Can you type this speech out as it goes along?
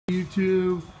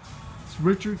YouTube? It's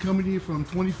Richard coming to you from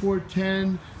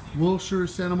 2410 Wilshire,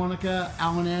 Santamonica,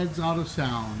 Al&Elds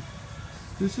AutoSound.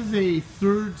 This is a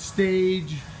third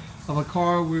stage of a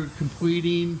car we're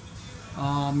completing.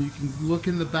 You can look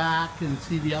in the back and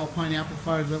see the Alpine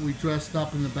amplifiers that we dressed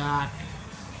up in the back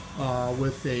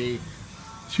with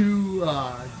two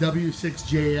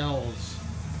W6JLs.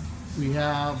 We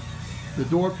have the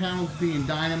door panels being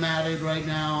dynamated right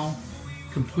now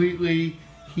completely.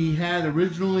 He had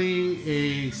originally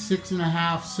a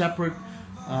 6.5 separate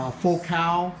full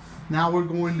cowl. Now we're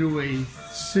going to a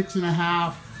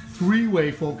 6.5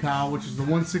 three-way full cowl, which is the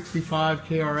 165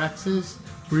 KRXs,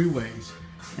 three ways,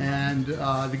 and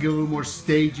to get a little more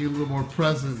staging, a little more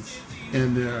presence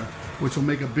in there, which will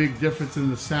make a big difference in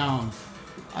the sound.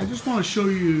 I just want to show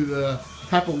you the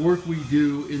type of work we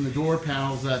do in the door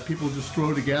panels that people just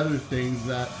throw together, things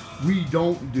that we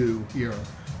don't do here.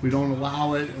 We don't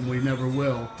allow it, and we never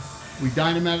will. We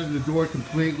dynamited the door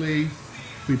completely.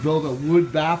 We built a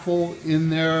wood baffle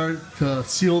in there to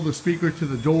seal the speaker to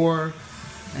the door,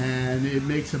 and it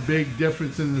makes a big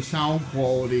difference in the sound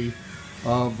quality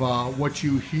of what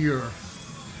you hear.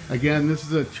 Again, this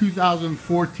is a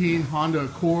 2014 Honda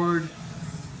Accord.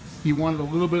 He wanted a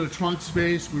little bit of trunk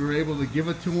space. We were able to give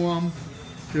it to him.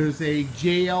 There's a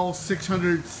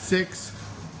JL606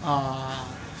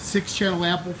 6-channel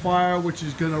amplifier, which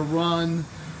is going to run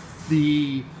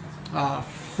the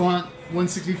front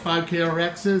 165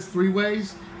 KRXs three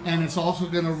ways, and it's also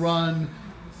going to run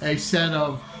a set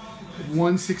of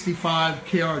 165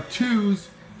 KR2s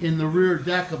in the rear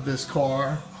deck of this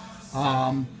car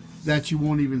that you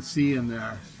won't even see in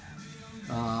there.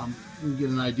 You get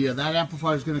an idea. That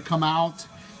amplifier is going to come out,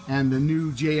 and the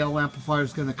new JL amplifier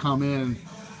is going to come in.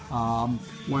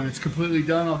 When it's completely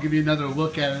done, I'll give you another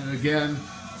look at it again.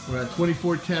 We're at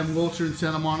 2410 Wilshire in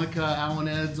Santamonica,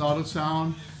 Al&Elds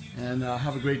AutoSound, and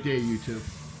have a great day, YouTube.